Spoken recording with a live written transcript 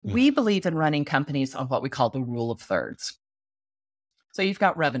We believe in running companies on what we call the rule of thirds. So you've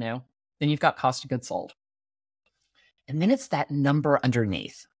got revenue, then you've got cost of goods sold. And then it's that number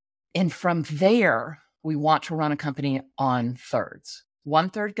underneath. And from there, we want to run a company on thirds.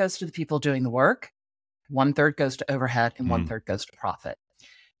 1/3 goes to the people doing the work, 1/3 goes to overhead, and 1/3 goes to profit.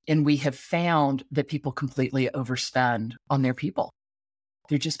 And we have found that people completely overspend on their people.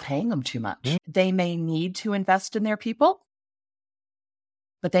 They're just paying them too much. They may need to invest in their people,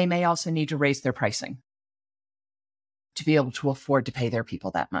 but they may also need to raise their pricing to be able to afford to pay their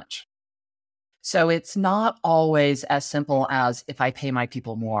people that much. So it's not always as simple as if I pay my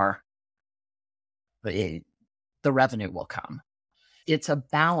people more, the revenue will come. It's a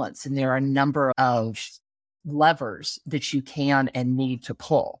balance, and there are a number of levers that you can and need to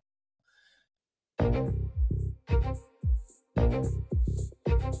pull.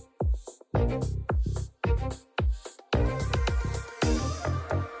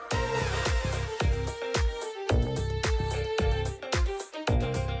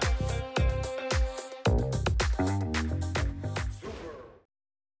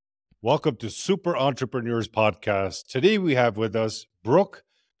 Welcome to Super Entrepreneurs Podcast. Today we have with us Brooke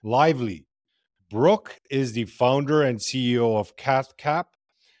Lively. Brooke is the founder and CEO of CatCap,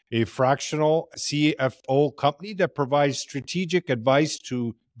 a fractional CFO company that provides strategic advice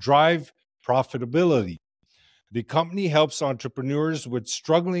to drive profitability. The company helps entrepreneurs with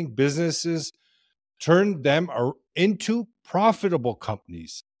struggling businesses turn them into profitable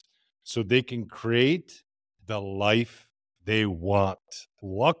companies so they can create the life they want.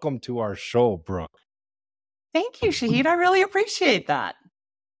 Welcome to our show, Brooke. Thank you, Shahid. I really appreciate that.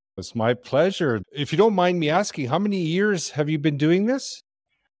 It's my pleasure. If you don't mind me asking, how many years have you been doing this?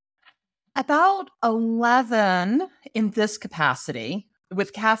 About 11 in this capacity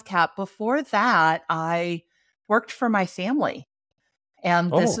with CatCap. Before that, I worked for my family.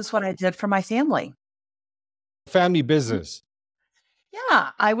 And this is what I did for my family. Family business.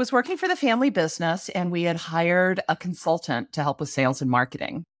 Yeah, I was working for the family business, and we had hired a consultant to help with sales and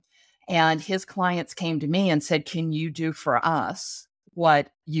marketing. And his clients came to me and said, "Can you do for us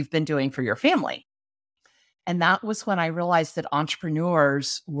what you've been doing for your family?" And that was when I realized that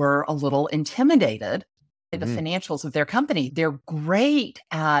entrepreneurs were a little intimidated by the financials of their company. They're great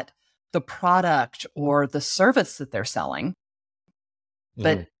at the product or the service that they're selling,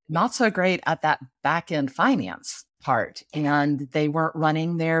 but not so great at that back-end finance part. And they weren't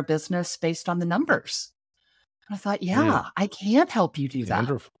running their business based on the numbers. And I thought, I can help you do that.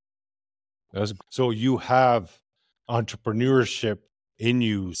 Wonderful. So you have entrepreneurship in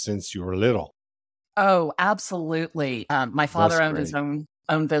you since you were little. Oh, absolutely. My father owned his own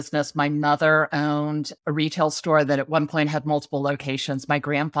business. My mother owned a retail store that at one point had multiple locations. My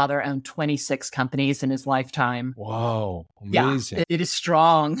grandfather owned 26 companies in his lifetime. Wow. Amazing. Yeah, it is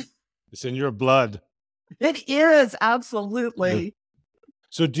strong. It's in your blood. It is, absolutely.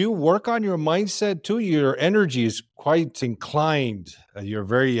 So do you work on your mindset too? Your energy is quite inclined. You're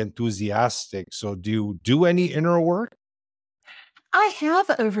very enthusiastic. So do you do any inner work? I have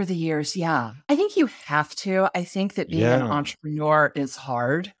over the years, yeah. I think you have to. I think that being an entrepreneur is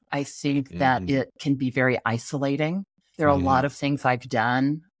hard. I think that it can be very isolating. There are a lot of things I've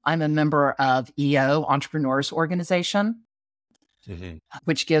done. I'm a member of EO, Entrepreneurs Organization,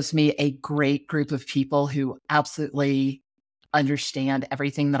 which gives me a great group of people who absolutely understand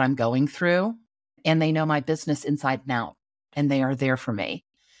everything that I'm going through. And they know my business inside and out. And they are there for me.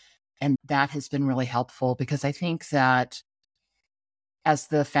 And that has been really helpful because I think that as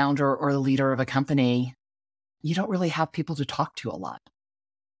the founder or the leader of a company, you don't really have people to talk to a lot.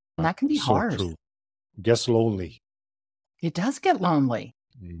 And that can be hard. True. Gets lonely. It does get lonely.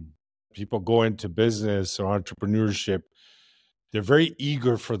 People go into business or entrepreneurship, they're very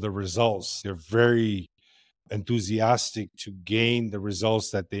eager for the results. They're very enthusiastic to gain the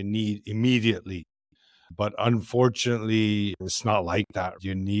results that they need immediately. But unfortunately, it's not like that.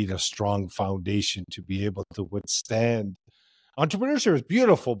 You need a strong foundation to be able to withstand. Entrepreneurship is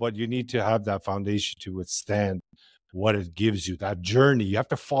beautiful, but you need to have that foundation to withstand what it gives you, that journey. You have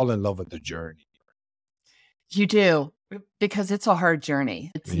to fall in love with the journey. You do, because it's a hard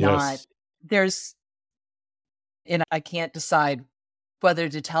journey. It's not, and I can't decide whether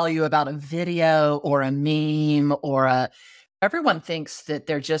to tell you about a video or a meme or everyone thinks that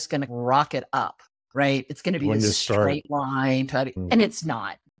they're just going to rock it up, right? It's going to be this straight line, and it's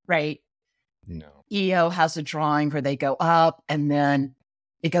not, right? No. EO has a drawing where they go up and then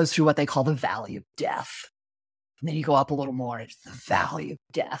it goes through what they call the valley of death. And then you go up a little more, it's the valley of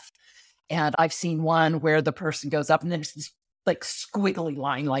death. And I've seen one where the person goes up and then it's this like squiggly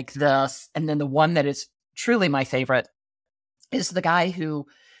line like this. And then the one that is truly my favorite is the guy who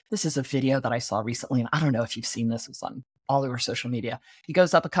This is a video that I saw recently, and I don't know if you've seen this. It's on all over social media. He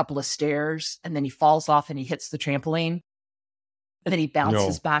goes up a couple of stairs and then he falls off and he hits the trampoline. And then he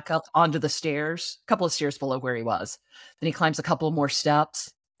bounces No. back up onto the stairs, a couple of stairs below where he was. Then he climbs a couple more steps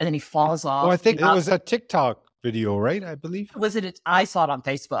and then he falls off. Oh, I think it was a TikTok video, right? I believe. I saw it on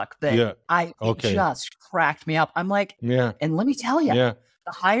Facebook, but Yeah. it just cracked me up. I'm like, Yeah. and let me tell you, Yeah.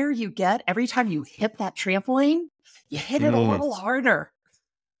 the higher you get, every time you hit that trampoline, you hit it a little harder.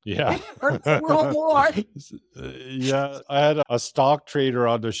 Yeah. It hurts a little more. Yeah. I had a stock trader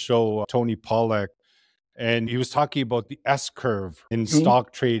on the show, Tony Pollack, and he was talking about the S curve in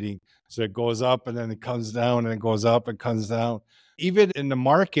stock trading. So it goes up and then it comes down and it goes up and comes down. Even in the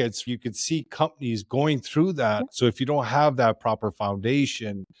markets, you could see companies going through that. So if you don't have that proper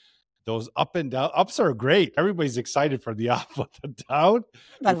foundation, those up and down ups are great. Everybody's excited for the up, but the down,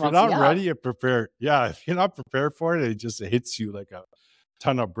 if you're not ready and prepared, if you're not prepared for it, it just hits you like a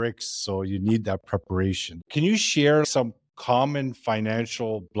ton of bricks. So you need that preparation. Can you share some common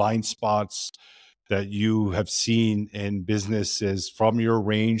financial blind spots that you have seen in businesses from your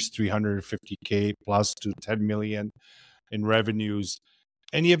range, 350K plus to 10 million in revenues?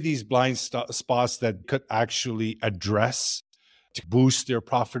 Any of these blind spots that could actually address to boost their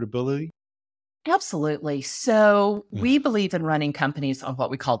profitability? Absolutely. So we believe in running companies on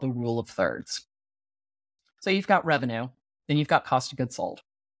what we call the rule of thirds. So you've got revenue, then you've got cost of goods sold.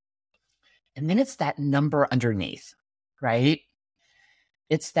 And then it's that number underneath, right?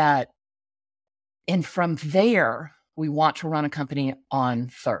 It's that, and from there, we want to run a company on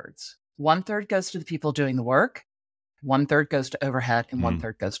thirds. 1/3 goes to the people doing the work, 1/3 goes to overhead, and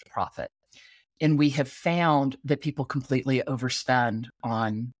 1/3 goes to profit. And we have found that people completely overspend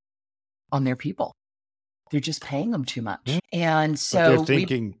on their people. They're just paying them too much. And so but they're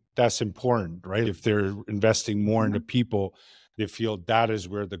thinking that's important, right? If they're investing more into people, they feel that is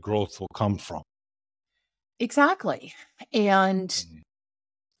where the growth will come from. Exactly. And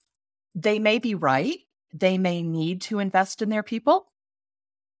they may be right. They may need to invest in their people,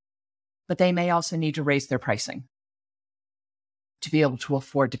 but they may also need to raise their pricing to be able to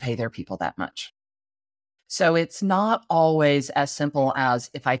afford to pay their people that much. So it's not always as simple as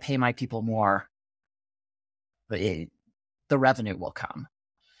if I pay my people more, the revenue will come.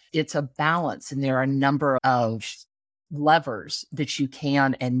 It's a balance, and there are a number of levers that you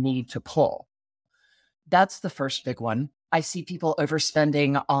can and need to pull. That's the first big one. I see people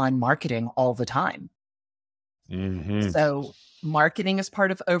overspending on marketing all the time. So marketing is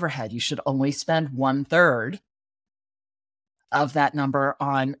part of overhead. You should only spend 1/3 of that number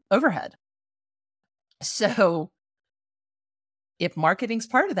on overhead. So if marketing's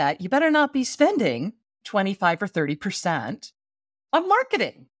part of that, you better not be spending 25 or 30% on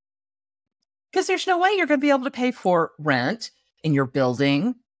marketing, because there's no way you're going to be able to pay for rent in your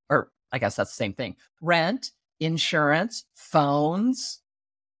building, or I guess that's the same thing. Rent, insurance, phones,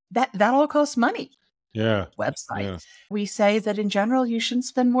 that all costs money. Yeah. Website. Yeah. We say that in general, you shouldn't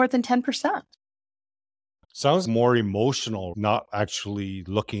spend more than 10%. Sounds more emotional, not actually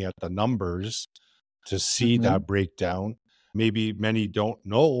looking at the numbers to see that breakdown. Maybe many don't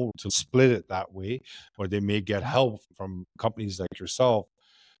know to split it that way, or they may get help from companies like yourself.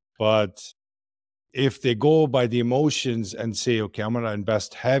 But if they go by the emotions and say, okay, I'm going to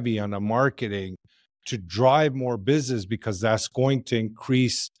invest heavy on the marketing to drive more business because that's going to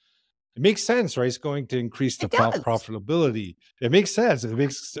increase, it makes sense, right? It's going to increase the profitability. It makes sense. It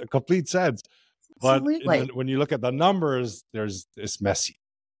makes complete sense. But when you look at the numbers, it's messy,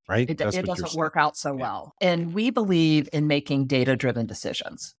 right? It doesn't work out so well. And we believe in making data-driven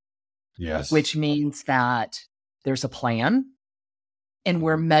decisions. Yes. Which means that there's a plan and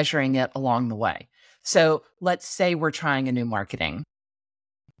we're measuring it along the way. So let's say we're trying a new marketing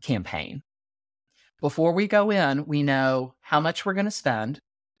campaign. Before we go in, we know how much we're going to spend.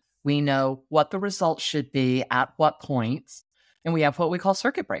 We know what the results should be at what points. And we have what we call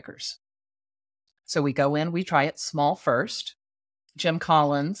circuit breakers. So we go in, we try it small first. Jim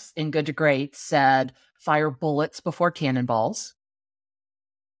Collins in Good to Great said, fire bullets before cannonballs.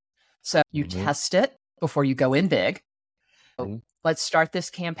 So you test it before you go in big. Let's start this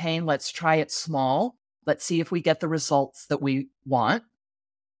campaign. Let's try it small. Let's see if we get the results that we want.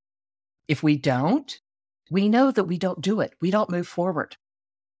 If we don't, we know that we don't do it. We don't move forward.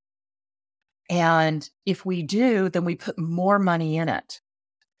 And if we do, then we put more money in it.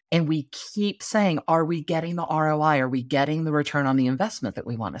 And we keep saying, are we getting the ROI? Are we getting the return on the investment that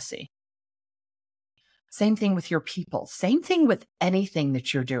we want to see? Same thing with your people. Same thing with anything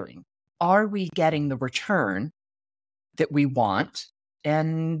that you're doing. Are we getting the return that we want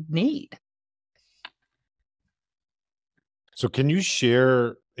and need? So can you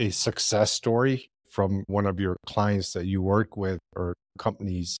share a success story from one of your clients that you work with or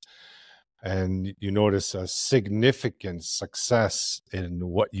companies, and you notice a significant success in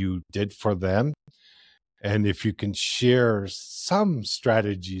what you did for them, and if you can share some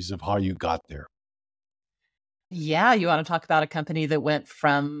strategies of how you got there. Yeah, you want to talk about a company that went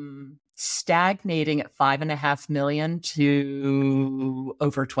from stagnating at 5.5 million to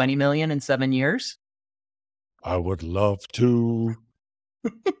over 20 million in 7 years? I would love to.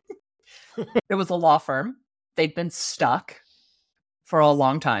 It was a law firm. They'd been stuck for a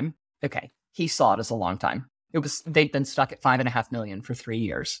long time. Okay, he saw it as a long time. They'd been stuck at 5.5 million for 3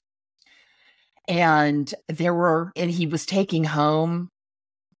 years. And he was taking home,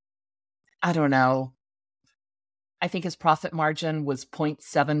 I don't know, I think his profit margin was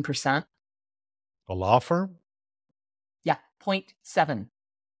 0.7%. A law firm? Yeah, 0.7.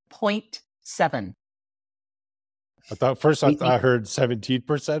 0.7. I heard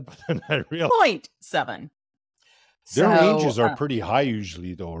 17%, but then I realized 0.7. their ranges are pretty high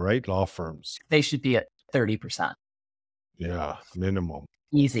usually though, right? Law firms. They should be at 30%. Yeah, minimum.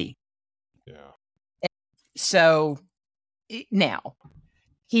 Easy. Yeah. So now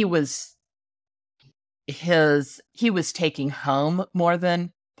he was taking home more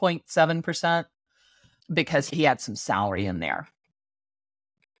than 0.7% because he had some salary in there.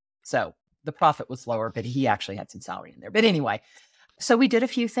 So the profit was lower, but he actually had some salary in there. But anyway, so we did a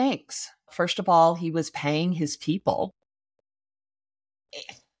few things. First of all, he was paying his people.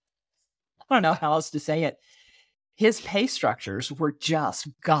 I don't know how else to say it. His pay structures were just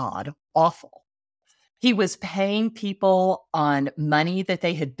god awful. He was paying people on money that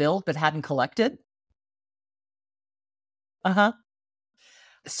they had billed but hadn't collected.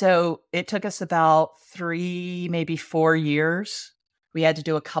 So it took us about 3, maybe 4 years. We had to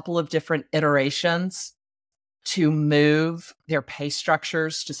do a couple of different iterations to move their pay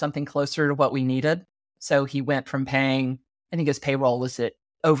structures to something closer to what we needed. So he went from paying, I think his payroll was at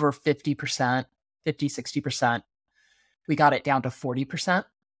over 50%, 50, 60%. We got it down to 40%.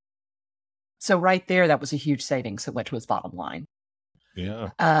 So right there, that was a huge savings that went to his bottom line. Yeah.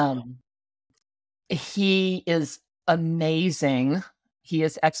 He is amazing. He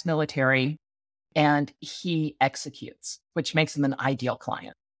is ex-military and he executes, which makes him an ideal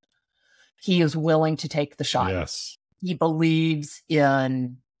client. He is willing to take the shot. Yes. He believes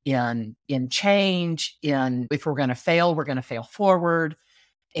in change, in if we're going to fail forward.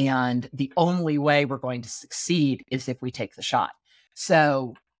 And the only way we're going to succeed is if we take the shot.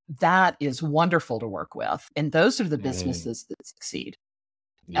 So that is wonderful to work with. And those are the businesses that succeed.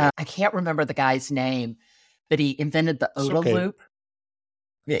 Yeah. I can't remember the guy's name, but he invented the OODA loop.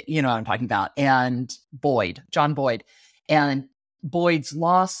 You know what I'm talking about. And John Boyd. And Boyd's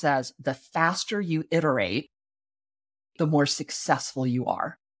law says the faster you iterate, the more successful you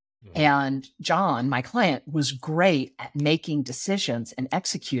are. And John, my client, was great at making decisions and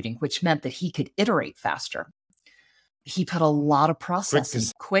executing, which meant that he could iterate faster. He put a lot of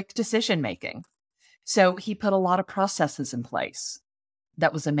processes, quick decision making. So he put a lot of processes in place.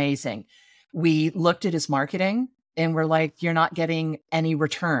 That was amazing. We looked at his marketing and we're like, you're not getting any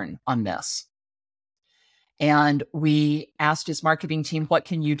return on this. And we asked his marketing team, what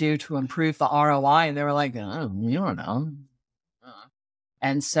can you do to improve the ROI? And they were like, oh, we don't know.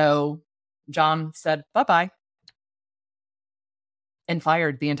 And so John said, bye-bye, and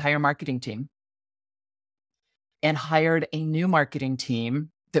fired the entire marketing team and hired a new marketing team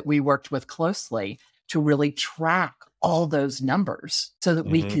that we worked with closely to really track all those numbers so that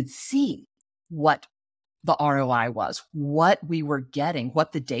we could see what the ROI was, what we were getting,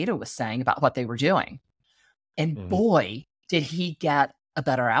 what the data was saying about what they were doing. And boy, did he get a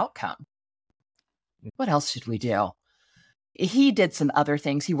better outcome. What else did we do? He did some other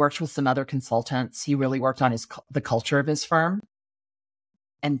things. He worked with some other consultants. He really worked on the culture of his firm.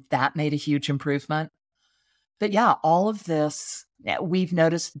 And that made a huge improvement. But yeah, all of this, we've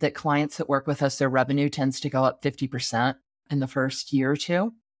noticed that clients that work with us, their revenue tends to go up 50% in the first year or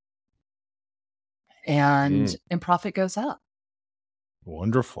two. And profit goes up.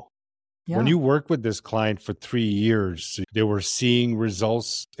 Wonderful. Yeah. When you worked with this client for 3 years, they were seeing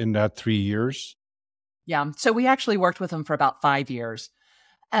results in that 3 years? Yeah. So we actually worked with him for about 5 years.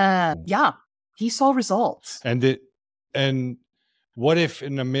 Yeah, he saw results. And what if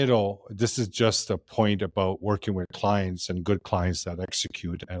in the middle, this is just a point about working with clients and good clients that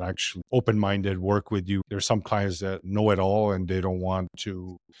execute and actually open-minded work with you. There's some clients that know it all and they don't want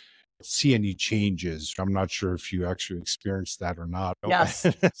to see any changes. I'm not sure if you actually experienced that or not. Yes.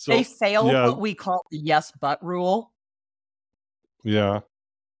 So, they fail what we call the yes, but rule. Yeah.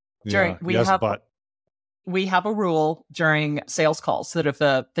 But. we have a rule during sales calls that if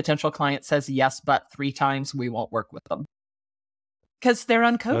a potential client says yes, but 3 times, we won't work with them because they're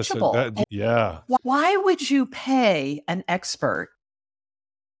uncoachable. Yeah. Why would you pay an expert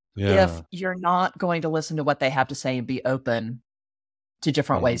if Yeah. you're not going to listen to what they have to say and be open to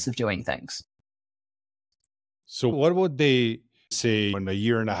different ways of doing things? So what would they say in a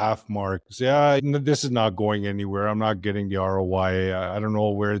year and a half mark? Say, this is not going anywhere. I'm not getting the ROI. I don't know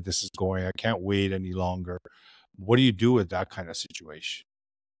where this is going. I can't wait any longer. What do you do with that kind of situation?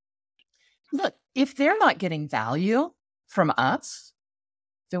 Look, if they're not getting value from us,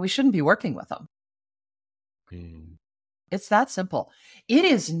 then we shouldn't be working with them. It's that simple. It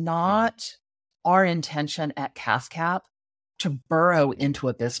is not our intention at CASCAP to burrow into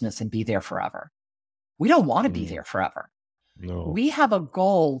a business and be there forever. We don't want to be there forever. No. We have a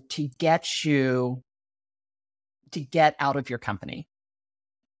goal to get you to get out of your company.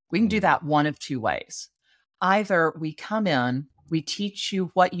 We can do that one of two ways. Either we come in, we teach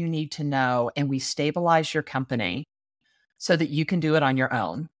you what you need to know, and we stabilize your company so that you can do it on your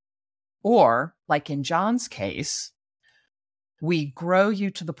own. Or, like in John's case, we grow you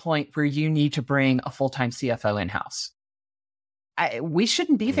to the point where you need to bring a full-time CFO in-house. We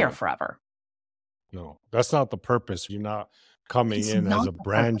shouldn't be there forever. No, that's not the purpose. You're not coming in as a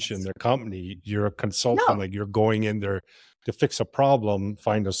branch in the company. You're a consultant. Like you're going in there to fix a problem,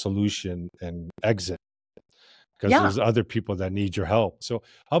 find a solution, and exit. Because there's other people that need your help. So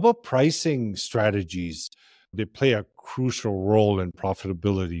how about pricing strategies? They play a crucial role in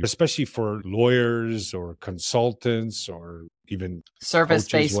profitability, especially for lawyers or consultants or even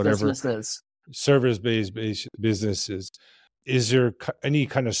service-based businesses. Service-based businesses. Is there any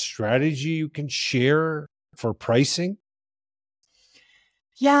kind of strategy you can share for pricing?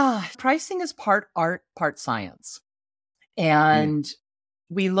 Yeah, pricing is part art, part science. And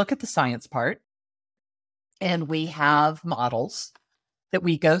we look at the science part and we have models that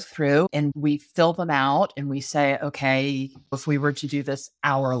we go through and we fill them out and we say, okay, if we were to do this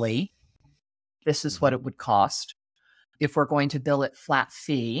hourly, this is what it would cost. If we're going to bill it flat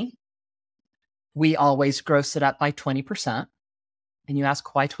fee, we always gross it up by 20%. And you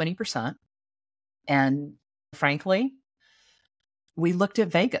ask why 20%? And frankly, we looked at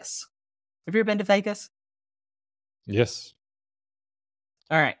Vegas. Have you ever been to Vegas? Yes.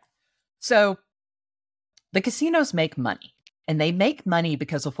 All right. So the casinos make money, and they make money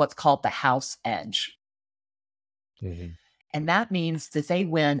because of what's called the house edge. And that means that they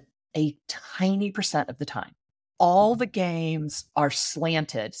win a tiny percent of the time. All the games are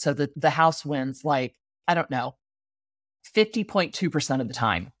slanted so that the house wins like, I don't know, 50.2% of the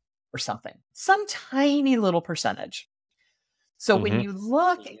time or something, some tiny little percentage. So when you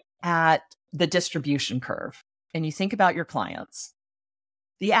look at the distribution curve and you think about your clients,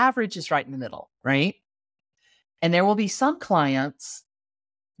 the average is right in the middle, right? And there will be some clients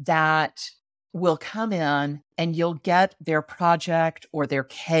that will come in and you'll get their project or their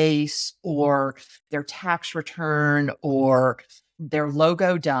case or their tax return or their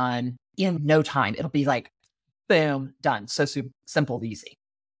logo done in no time. It'll be like, boom, done. So simple, easy.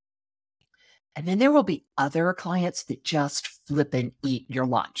 And then there will be other clients that just flip and eat your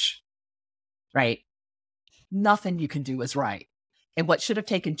lunch, right? Nothing you can do is right. And what should have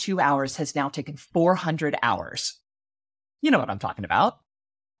taken 2 hours has now taken 400 hours. You know what I'm talking about.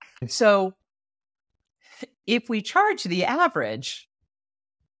 So if we charge the average,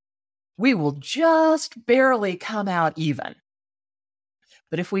 we will just barely come out even.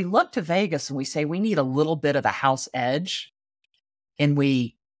 But if we look to Vegas and we say we need a little bit of a house edge and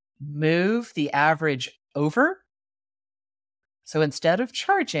we move the average over, so instead of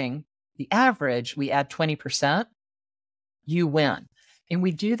charging the average, we add 20%, you win. And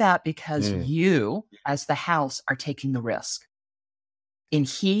we do that because you, as the house, are taking the risk. And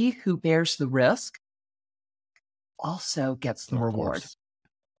he who bears the risk also gets the reward.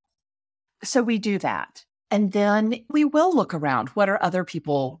 So we do that. And then we will look around. What are other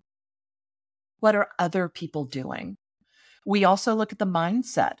people doing? We also look at the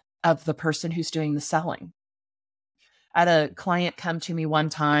mindset of the person who's doing the selling. I had a client come to me one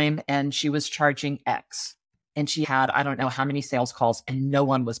time and she was charging X. And she had, I don't know how many sales calls and no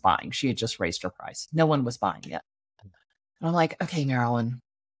one was buying. She had just raised her price. No one was buying it. And I'm like, okay, Marilyn,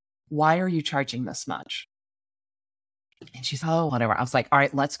 why are you charging this much? And she's, oh, whatever. I was like, all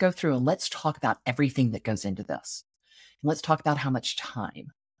right, let's go through and let's talk about everything that goes into this. And let's talk about how much time.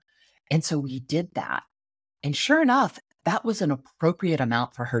 And so we did that. And sure enough, that was an appropriate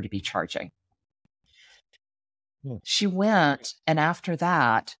amount for her to be charging. She went, and after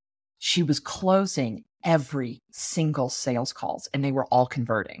that, she was closing every single sales calls, and they were all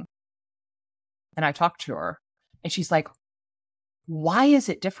converting. And I talked to her and she's like, why is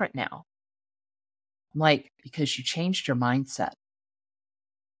it different now? I'm like, because you changed your mindset.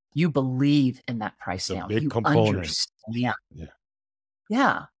 You believe in that price It's a now. big You component. understand. Yeah.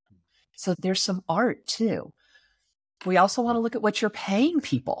 Yeah. So there's some art too. We also want to look at what you're paying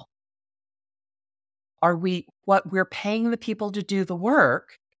people. What we're paying the people to do the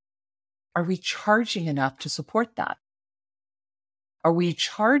work, are we charging enough to support that? Are we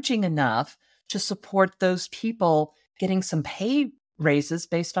charging enough to support those people getting some pay raises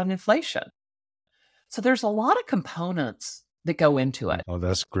based on inflation? So there's a lot of components that go into it. Oh,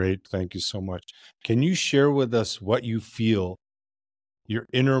 that's great. Thank you so much. Can you share with us what you feel your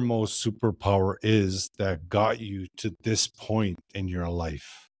innermost superpower is that got you to this point in your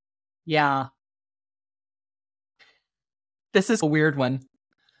life? Yeah. This is a weird one.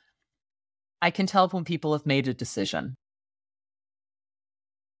 I can tell when people have made a decision.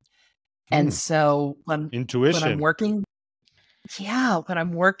 And so when I'm Intuition. working, when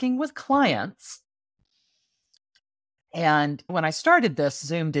I'm working with clients, and when I started this,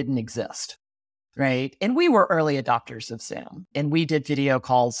 Zoom didn't exist, right? And we were early adopters of Zoom, and we did video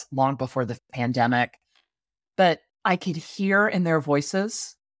calls long before the pandemic. But I could hear in their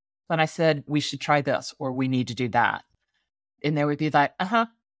voices when I said, we should try this or we need to do that. And they would be like, uh-huh.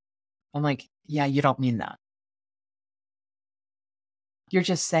 I'm like, yeah, you don't mean that. You're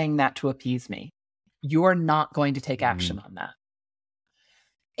just saying that to appease me. You're not going to take action on that.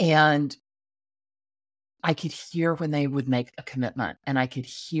 And I could hear when they would make a commitment, and I could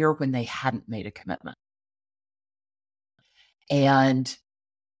hear when they hadn't made a commitment. And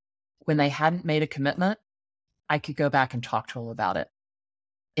when they hadn't made a commitment, I could go back and talk to them about it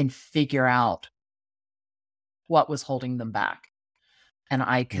and figure out what was holding them back. And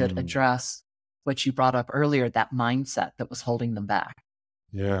I could address what you brought up earlier, that mindset that was holding them back.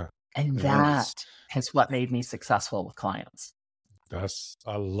 Yeah. And that is what made me successful with clients.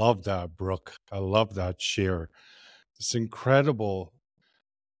 I love that, Brooke. I love that share. It's incredible,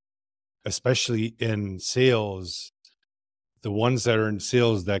 especially in sales. The ones that are in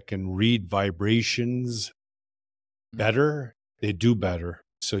sales that can read vibrations better, they do better.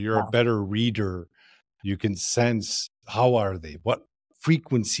 So you're a better reader. You can sense, how are they? What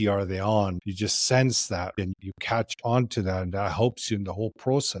frequency are they on? You just sense that and you catch on to that. And that helps you in the whole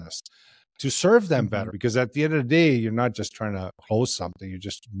process to serve them better. Because at the end of the day, you're not just trying to close something. You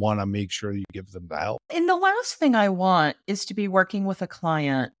just want to make sure you give them the help. And the last thing I want is to be working with a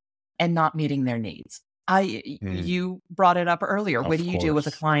client and not meeting their needs. You brought it up earlier. What do you do with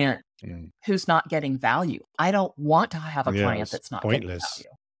a client who's not getting value? I don't want to have a client that's not pointless. getting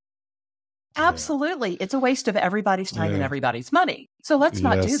value. Absolutely. It's a waste of everybody's time and everybody's money. So let's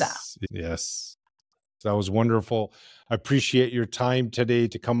not do that. Yes. That was wonderful. I appreciate your time today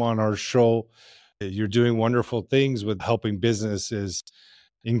to come on our show. You're doing wonderful things with helping businesses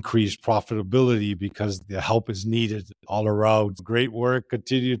increase profitability because the help is needed all around. Great work.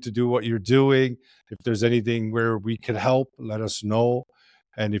 Continue to do what you're doing. If there's anything where we could help, let us know.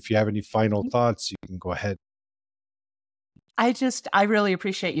 And if you have any final thoughts, you can go ahead. I really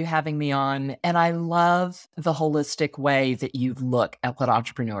appreciate you having me on. And I love the holistic way that you look at what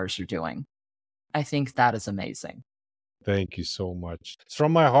entrepreneurs are doing. I think that is amazing. Thank you so much. It's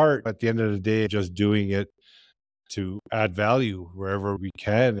from my heart. At the end of the day, just doing it to add value wherever we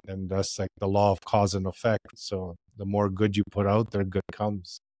can. And that's like the law of cause and effect. So the more good you put out there, good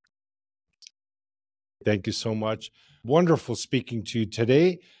comes. Thank you so much. Wonderful speaking to you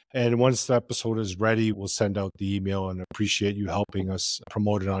today. And once the episode is ready, we'll send out the email and appreciate you helping us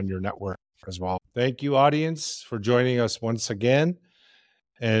promote it on your network as well. Thank you, audience, for joining us once again.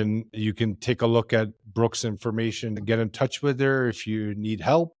 And you can take a look at Brooke's information and get in touch with her if you need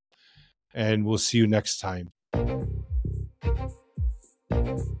help. And we'll see you next time.